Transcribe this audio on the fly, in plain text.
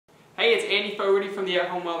Hey, it's Andy Fogarty from the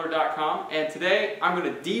AtHomeWelder.com, and today I'm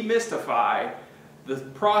going to demystify the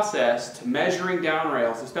process to measuring down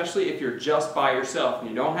rails, especially if you're just by yourself and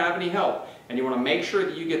you don't have any help, and you want to make sure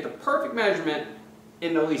that you get the perfect measurement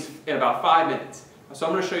in about 5 minutes. So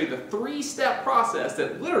I'm going to show you the 3-step process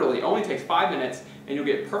that literally only takes 5 minutes, and you'll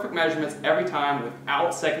get perfect measurements every time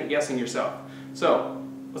without second guessing yourself. So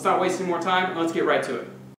let's not waste any more time, and let's get right to it.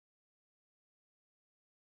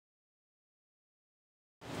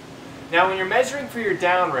 Now when you're measuring for your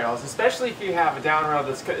down rails, especially if you have a down rail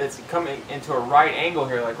that's coming into a right angle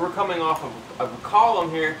here, like we're coming off of a column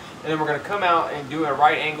here, and then we're going to come out and do a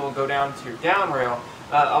right angle and go down to your down rail,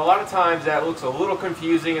 a lot of times that looks a little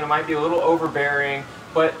confusing and it might be a little overbearing,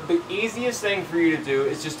 but the easiest thing for you to do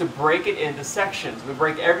is just to break it into sections. We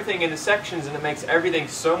break everything into sections and it makes everything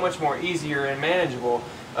so much more easier and manageable,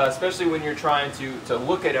 especially when you're trying to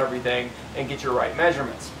look at everything and get your right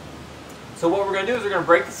measurements. So what we're going to do is we're going to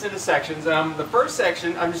break this into sections. The first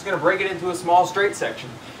section, I'm just going to break it into a small straight section.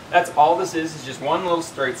 That's all this is just one little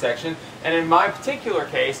straight section. And in my particular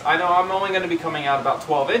case, I know I'm only going to be coming out about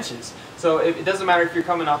 12 inches. So it doesn't matter if you're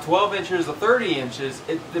coming out 12 inches or 30 inches,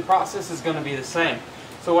 the process is going to be the same.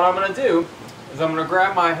 So what I'm going to do is I'm going to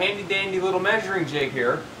grab my handy dandy little measuring jig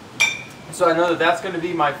here. So I know that that's going to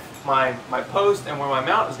be my post and where my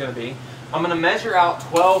mount is going to be. I'm going to measure out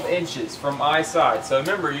 12 inches from my side. So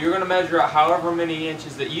remember, you're going to measure out however many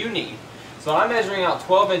inches that you need. So I'm measuring out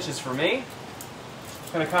 12 inches for me.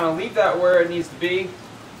 I'm going to kind of leave that where it needs to be.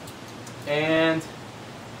 And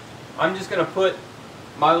I'm just going to put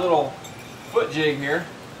my little foot jig here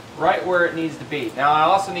right where it needs to be. Now I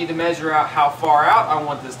also need to measure out how far out I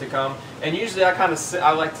want this to come. And usually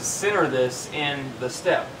I like to center this in the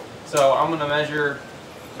step. So I'm going to measure.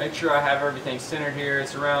 Make sure I have everything centered here.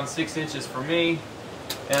 It's around 6 inches for me.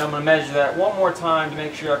 And I'm going to measure that one more time to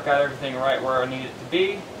make sure I've got everything right where I need it to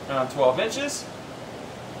be, around 12 inches.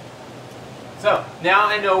 So now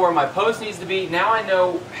I know where my post needs to be. Now I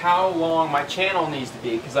know how long my channel needs to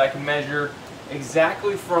be because I can measure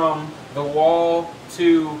exactly from the wall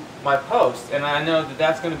to my post. And I know that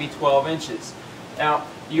that's going to be 12 inches. Now,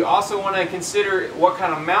 you also want to consider what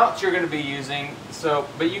kind of mounts you're going to be using,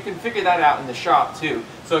 but you can figure that out in the shop too.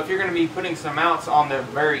 So if you're going to be putting some mounts on the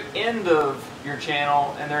very end of your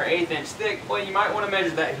channel and they're 1/8 inch thick, well, you might want to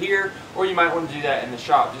measure that here, or you might want to do that in the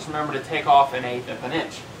shop. Just remember to take off 1/8 of an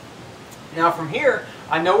inch. Now from here,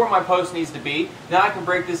 I know where my post needs to be. Now I can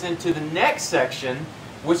break this into the next section,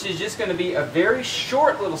 which is just going to be a very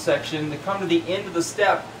short little section to come to the end of the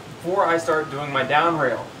step before I start doing my down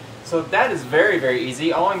rail. So that is very, very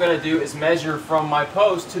easy. All I'm going to do is measure from my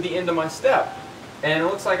post to the end of my step. And it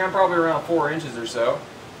looks like I'm probably around 4 inches or so.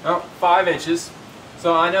 No, 5 inches.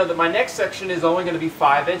 So I know that my next section is only going to be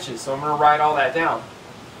 5 inches. So I'm going to write all that down.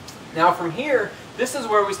 Now from here, this is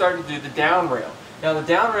where we start to do the down rail. Now the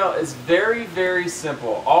down rail is very, very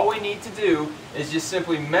simple. All we need to do is just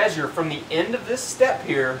simply measure from the end of this step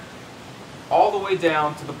here all the way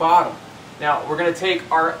down to the bottom. Now we're going to take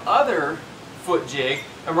our other foot jig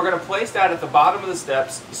and we're going to place that at the bottom of the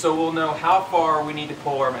steps so we'll know how far we need to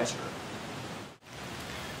pull our measure.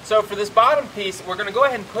 So for this bottom piece, we're going to go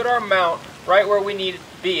ahead and put our mount right where we need it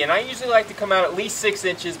to be. And I usually like to come out at least 6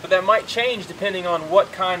 inches, but that might change depending on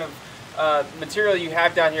what kind of material you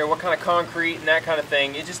have down here, what kind of concrete and that kind of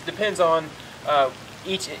thing. It just depends on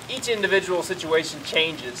each individual situation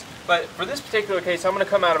changes. But for this particular case, I'm going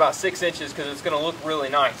to come out about 6 inches because it's going to look really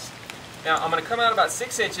nice. Now I'm going to come out about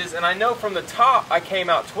 6 inches, and I know from the top I came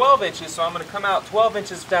out 12 inches, so I'm going to come out 12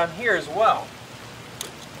 inches down here as well.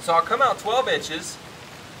 So I'll come out 12 inches,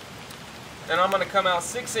 and I'm going to come out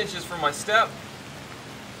 6 inches from my step,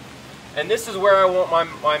 and this is where I want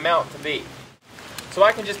my mount to be. So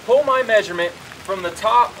I can just pull my measurement from the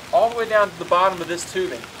top all the way down to the bottom of this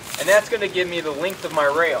tubing, and that's going to give me the length of my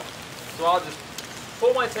rail. So I'll just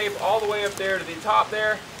pull my tape all the way up there to the top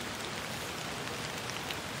there,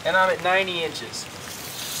 and I'm at 90 inches.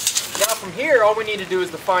 Now from here, all we need to do is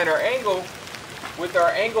define our angle with our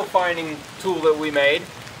angle finding tool that we made,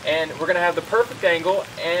 and we're going to have the perfect angle,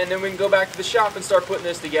 and then we can go back to the shop and start putting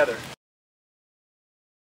this together.